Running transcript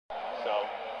So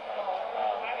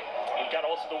we've got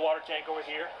also the water tank over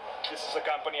here. This is a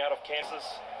company out of Kansas.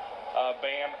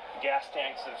 BAM gas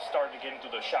tanks have started to get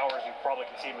into the showers. You probably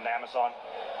can see them in Amazon.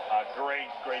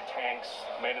 Great tanks,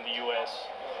 made in the U.S.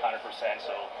 100%.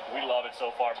 So we love it so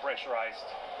far. Pressurized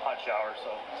hot shower.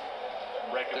 So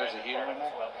recommend. There's a heater in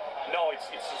there? Well. No, it's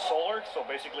a solar. So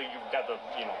basically, you've got the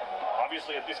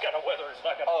obviously at this kind of weather, it's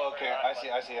not gonna. Oh, okay. I see.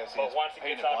 But once it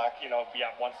gets out, black.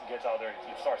 Once it gets out there,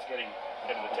 it starts getting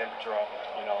the temperature up,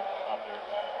 up there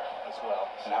as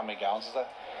well. And how many gallons is that?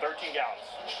 13 gallons.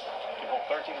 You hold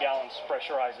 13 gallons,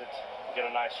 pressurize it, get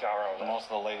a nice shower out of it.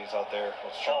 Most of the ladies out there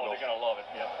will struggle. Oh, they're gonna love it.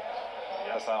 Yeah.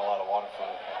 That's not a lot of water for.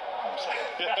 I'm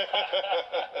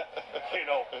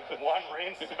one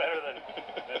rinse is better than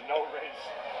no rinse.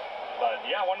 But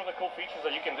yeah, one of the cool features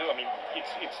that you can do. I mean, it's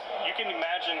you can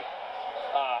imagine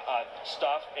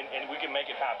stuff, and we can make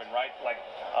it happen, right? Like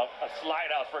a slide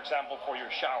out, for example, for your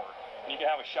shower. You can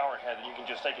have a shower head, and you can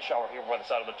just take a shower here by the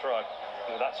side of the truck.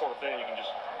 That sort of thing. You can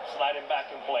just slide it back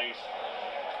in place.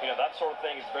 That sort of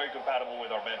thing is very compatible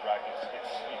with our bed rack.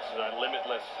 It's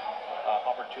limitless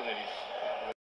opportunities.